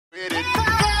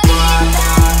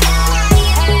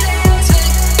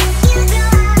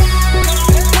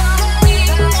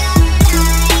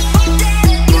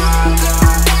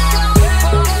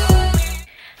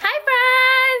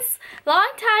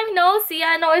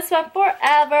it's been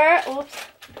forever. Oops.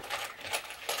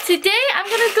 Today I'm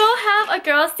gonna go have a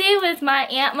girls' day with my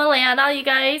Aunt Milana. You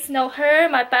guys know her,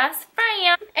 my best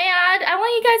friend. And I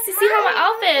want you guys to see how my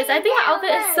outfit is. I think my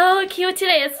outfit is so cute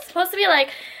today. It's supposed to be like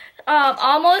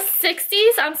almost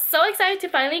 60s. I'm so excited to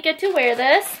finally get to wear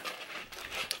this.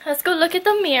 Let's go look at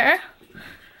the mirror.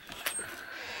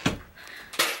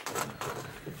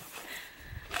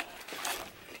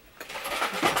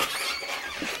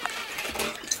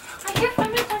 I can't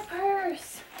find my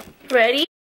purse. Ready?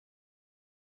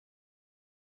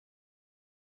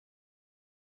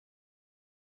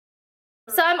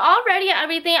 So I'm all ready and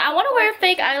everything. I want to wear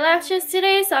fake eyelashes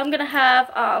today, so I'm gonna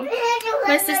have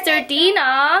my sister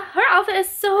Dina. Her outfit is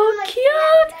so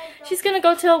cute. She's gonna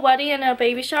go to a wedding and a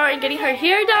baby shower and getting her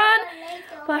hair done.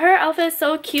 But her outfit is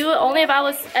so cute. Only if I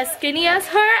was as skinny as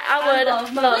her, I would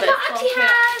love it.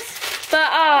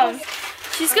 But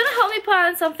she's gonna help me put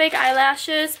on some fake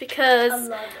eyelashes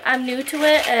because I'm new to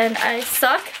it and I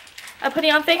suck at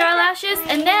putting on fake eyelashes.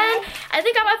 And then I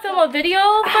think I'm gonna film a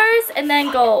video first and then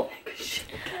go.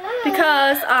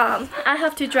 Because I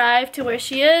have to drive to where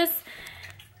she is.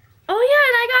 Oh yeah,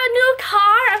 and I got a new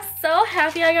car. I'm so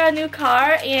happy I got a new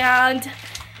car, and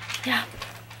yeah.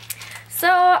 So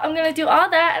I'm gonna do all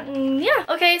that, and yeah.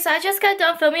 Okay, so I just got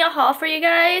done filming a haul for you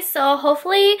guys, so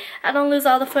hopefully I don't lose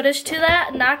all the footage to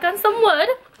that. Knock on some wood.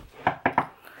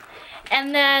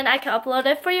 And then I can upload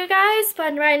it for you guys.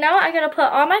 But right now I gotta put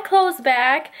all my clothes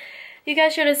back. You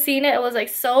guys should have seen it. It was like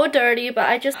so dirty, but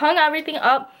I just hung everything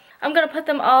up. I'm gonna put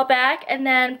them all back and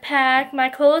then pack my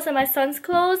clothes and my son's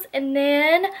clothes and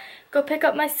then go pick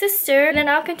up my sister, and then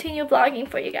I'll continue vlogging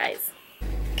for you guys.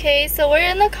 Okay, so we're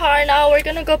in the car now. We're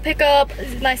gonna go pick up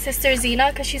my sister Zena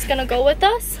because she's gonna go with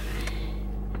us.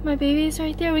 My baby's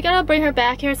right there. We gotta bring her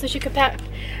back here so she could pack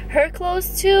her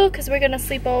clothes too because we're gonna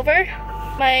sleep over.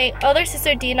 My other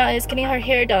sister Dina is getting her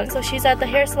hair done, so she's at the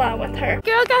hair salon with her.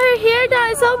 Girl got her hair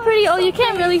done. It's so pretty. Oh, you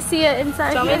can't really see it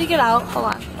inside. Want me to get out? Hold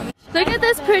on. Look at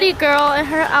this pretty girl in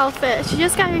her outfit. She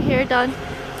just got her hair done.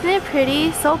 Isn't it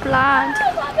pretty? So blonde.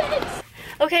 I love it.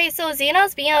 Okay, so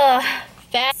Zena's being a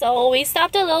fat. So we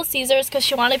stopped at Little Caesars because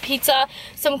she wanted pizza,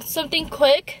 something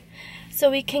quick, so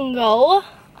we can go.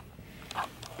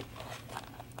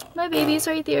 My baby's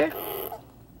right there.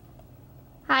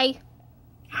 Hi.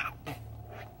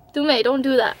 Don't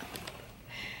do that.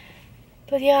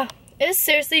 But yeah, it's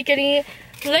seriously getting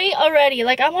late already.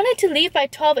 Like I wanted to leave by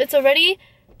 12. It's already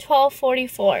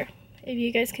 12:44, if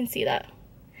you guys can see that.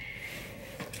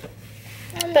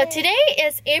 But today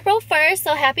is April 1st,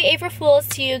 so happy April Fools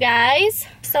to you guys.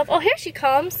 So, oh, here she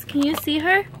comes. Can you see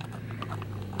her?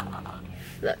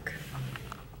 Look.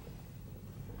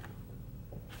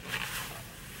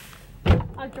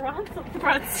 I dropped some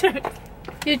breadsticks.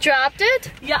 You dropped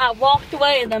it? Yeah, I walked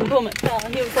away and then boom, it fell.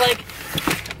 And he was like...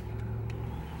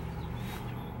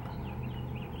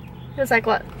 It was like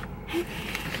what?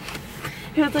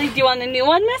 He was like, do you want a new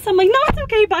one, miss? I'm like, no, it's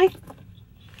okay, bye.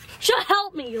 She'll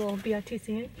help me, you little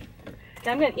BRTC.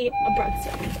 I'm gonna eat a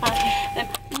breadstick.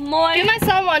 Give my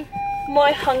son one.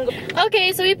 More hungry.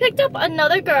 Okay, so we picked up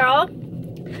another girl.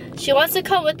 She wants to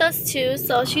come with us too,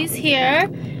 so she's here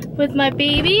with my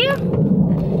baby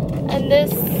and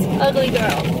this ugly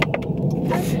girl.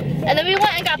 And then we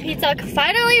went and got pizza.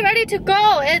 Finally ready to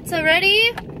go. It's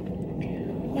already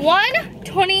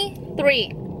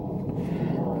 1:23.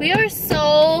 We are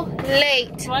so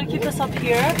late. Do you want to keep this up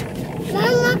here?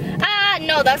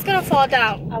 No, that's gonna fall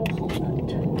down. I will hold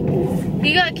that.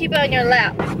 You gotta keep it on your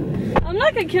lap. I'm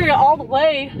not gonna carry it all the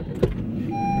way.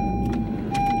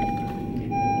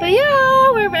 But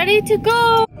yeah, we're ready to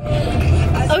go.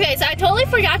 Okay, so I totally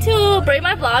forgot to bring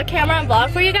my vlog camera and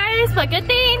vlog for you guys, but good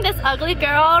thing this ugly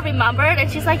girl remembered and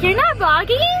she's like, you're not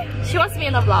vlogging? She wants me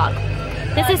in the vlog.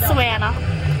 This is Savannah.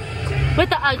 With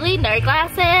the ugly nerd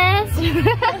glasses.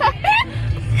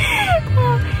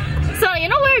 So, you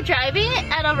know, we were driving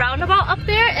at a roundabout up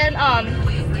there and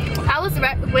I was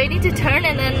waiting to turn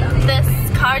and then this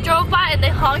car drove by and they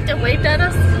honked and waved at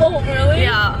us. Oh, really?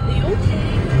 Yeah.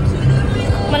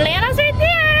 Milana's right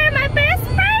there, my best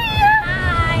friend.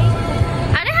 Hi.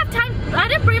 I didn't have time, I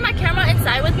didn't bring my camera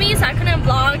inside with me so I couldn't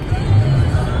vlog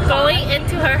going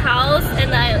into her house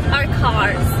and our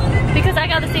cars because I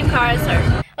got the same car as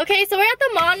her. Okay, so we're at the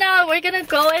mall now. We're gonna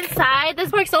go inside.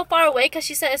 This park's so far away because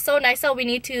she said it's so nice, so we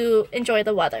need to enjoy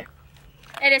the weather.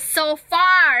 It is so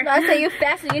far. I say you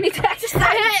fast and you need to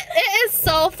exercise. It is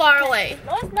so far away.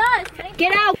 No, it's not.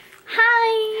 Get out.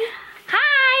 Hi.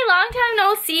 Hi, long time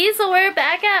no see. So we're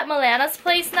back at Milana's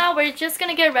place now. We're just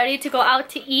gonna get ready to go out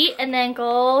to eat and then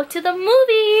go to the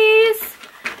movies.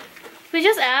 We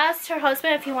just asked her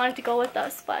husband if he wanted to go with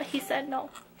us, but he said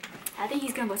no. I think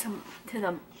he's gonna go to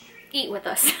the eat with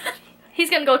us. He's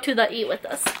gonna go to the eat with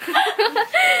us.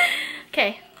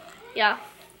 Okay, yeah.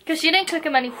 Because she didn't cook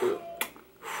him any food.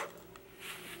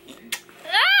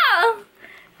 Ah!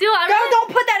 Dude,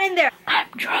 Don't put that in there. I'm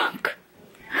drunk.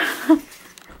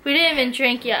 We didn't even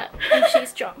drink yet, and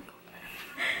she's drunk.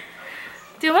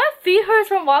 Dude, my feet hurts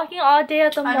from walking all day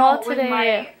at the mall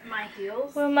today. With my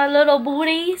heels. With my little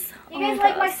booties. You guys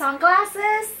like my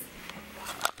sunglasses?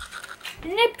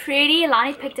 Isn't it pretty?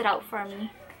 Lonnie picked it out for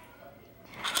me.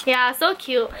 Yeah, so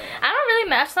cute. I don't really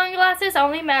match sunglasses. I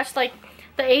only match like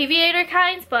the aviator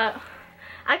kinds, but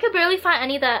I could barely find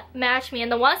any that match me.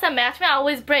 And the ones that match me, I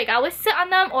always break. I always sit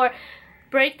on them or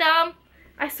break them.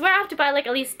 I swear I have to buy like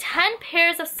at least 10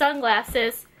 pairs of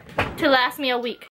sunglasses to last me a week.